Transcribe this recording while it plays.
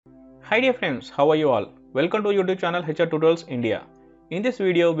Hi dear friends, how are you all? Welcome to YouTube channel HR Tutorials India. In this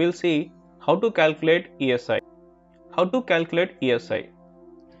video, we'll see how to calculate ESI. How to calculate ESI?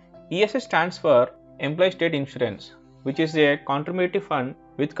 ESI stands for Employee State Insurance, which is a contributory fund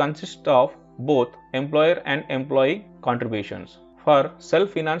which consists of both employer and employee contributions for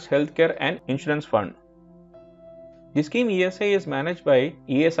self-financed healthcare and insurance fund. The scheme ESI is managed by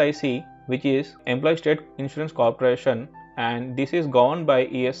ESIC, which is Employee State Insurance Corporation, and this is governed by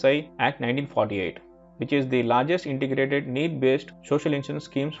ESI Act 1948, which is the largest integrated need-based social insurance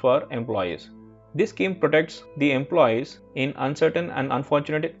schemes for employees. This scheme protects the employees in uncertain and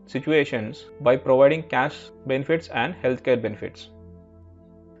unfortunate situations by providing cash benefits and healthcare benefits.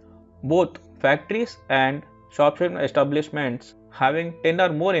 Both factories and shop establishments having 10 or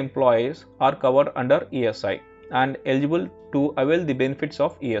more employees are covered under ESI and eligible to avail the benefits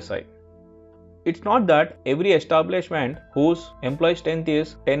of ESI. It's not that every establishment whose employee strength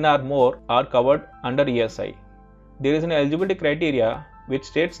is 10 or more are covered under ESI. There is an eligibility criteria which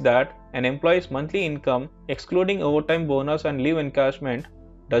states that an employee's monthly income excluding overtime bonus and leave encashment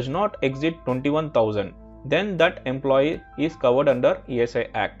does not exceed 21,000. Then that employee is covered under ESI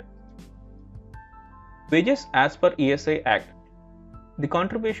Act. Wages as per ESI Act. The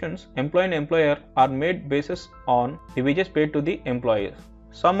contributions employee and employer are made basis on the wages paid to the employees.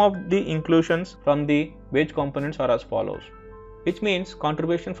 Some of the inclusions from the wage components are as follows, which means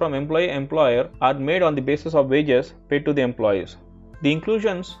contributions from employee-employer are made on the basis of wages paid to the employees. The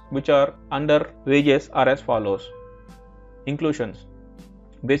inclusions which are under wages are as follows. Inclusions: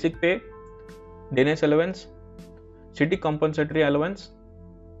 basic pay, dinners allowance, city compensatory allowance,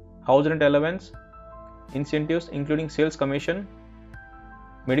 house rent allowance, incentives including sales commission,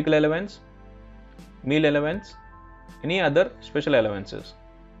 medical allowance, meal allowance, any other special allowances,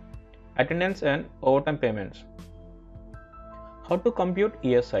 attendance and overtime payments. How to compute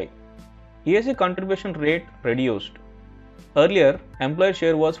ESI? ESI contribution rate reduced. Earlier, employer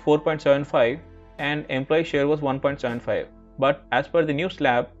share was 4.75 and employee share was 1.75. But as per the new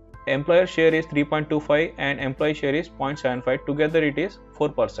slab, employer share is 3.25 and employee share is 0.75. Together it is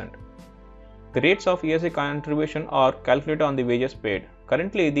 4%. The rates of ESI contribution are calculated on the wages paid.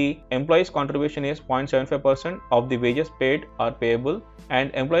 Currently, the employee's contribution is 0.75% of the wages paid are payable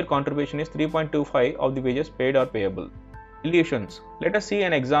and employer contribution is 3.25 of the wages paid are payable. Illusions. Let us see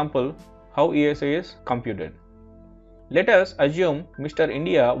an example how ESI is computed. Let us assume Mr.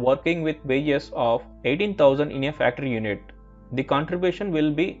 India working with wages of 18,000 in a factory unit. The contribution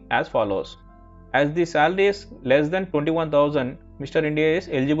will be as follows. As the salary is less than 21,000, Mr. India is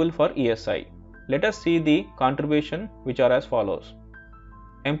eligible for ESI. Let us see the contribution which are as follows.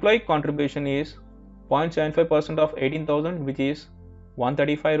 Employee contribution is 0.75% of 18,000, which is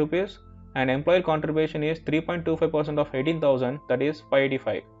 135 rupees, and employer contribution is 3.25% of 18,000, that is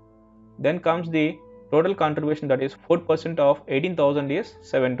 585. Then comes the total contribution, that is 4% of 18,000 is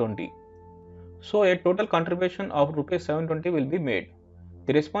 720. So a total contribution of rupees 720 will be made.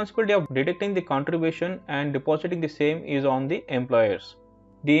 The responsibility of deducting the contribution and depositing the same is on the employers.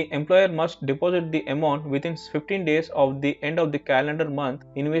 The employer must deposit the amount within 15 days of the end of the calendar month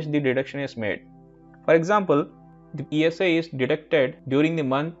in which the deduction is made. For example, the ESI is deducted during the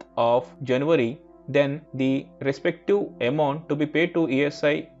month of January, then the respective amount to be paid to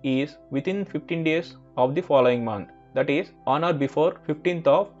ESI is within 15 days of the following month, that is on or before 15th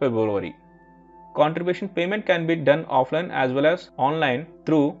of February. Contribution payment can be done offline as well as online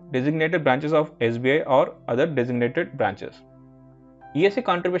through designated branches of SBI or other designated branches. ESI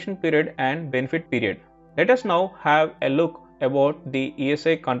contribution period and benefit period. Let us now have a look about the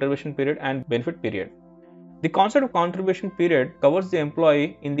ESI contribution period and benefit period. The concept of contribution period covers the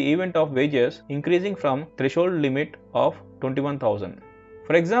employee in the event of wages increasing from threshold limit of 21,000.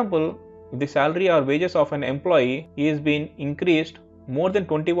 For example, if the salary or wages of an employee is being increased more than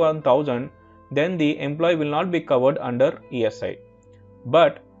 21,000, then the employee will not be covered under ESI.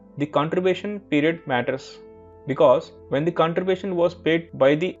 But the contribution period matters, because when the contribution was paid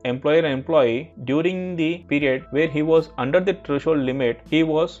by the employer and employee during the period where he was under the threshold limit, he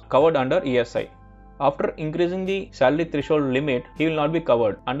was covered under ESI. After increasing the salary threshold limit, he will not be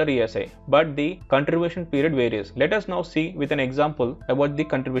covered under ESI, but the contribution period varies. Let us now see with an example about the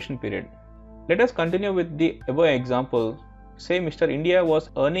contribution period. Let us continue with the above example. Say Mr. India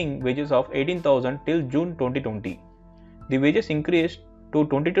was earning wages of 18,000 till June 2020. The wages increased to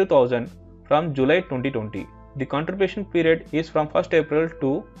 22,000 from July 2020. The contribution period is from 1st April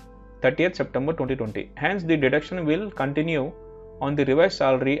to 30th September 2020. Hence, the deduction will continue on the revised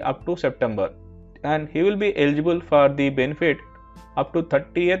salary up to September, and he will be eligible for the benefit up to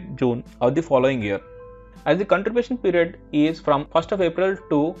 30th June of the following year. As the contribution period is from 1st of April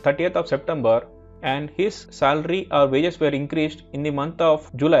to 30th of September and his salary or wages were increased in the month of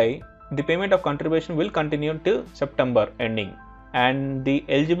July, the payment of contribution will continue till September ending, and the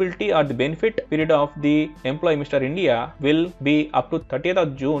eligibility or the benefit period of the employee Mr. India will be up to 30th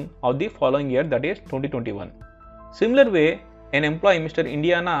of June of the following year, that is 2021. Similar way, an employee Mr.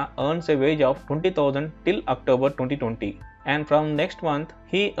 Indiana earns a wage of 20,000 till October 2020 and from next month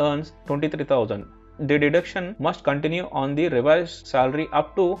he earns 23,000. The deduction must continue on the revised salary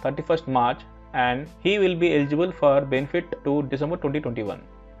up to 31st March and he will be eligible for benefit to December 2021.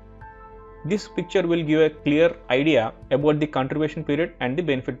 This picture will give a clear idea about the contribution period and the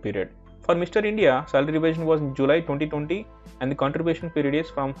benefit period. For Mr. India, salary revision was in July 2020 and the contribution period is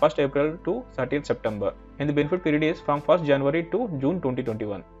from 1st April to 30th September and the benefit period is from 1st January to June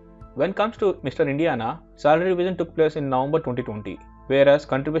 2021. When it comes to Mr. Indiana, salary revision took place in November 2020, whereas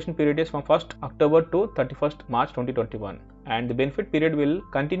contribution period is from 1st October to 31st March 2021 and the benefit period will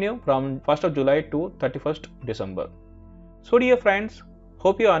continue from 1st of July to 31st December. So dear friends,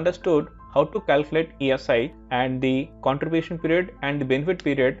 hope you understood how to calculate ESI and the contribution period and the benefit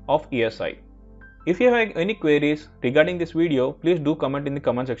period of ESI. If you have any queries regarding this video, please do comment in the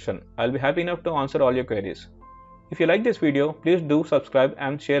comment section. I'll be happy enough to answer all your queries. If you like this video, please do subscribe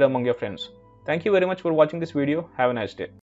and share among your friends. Thank you very much for watching this video. Have a nice day.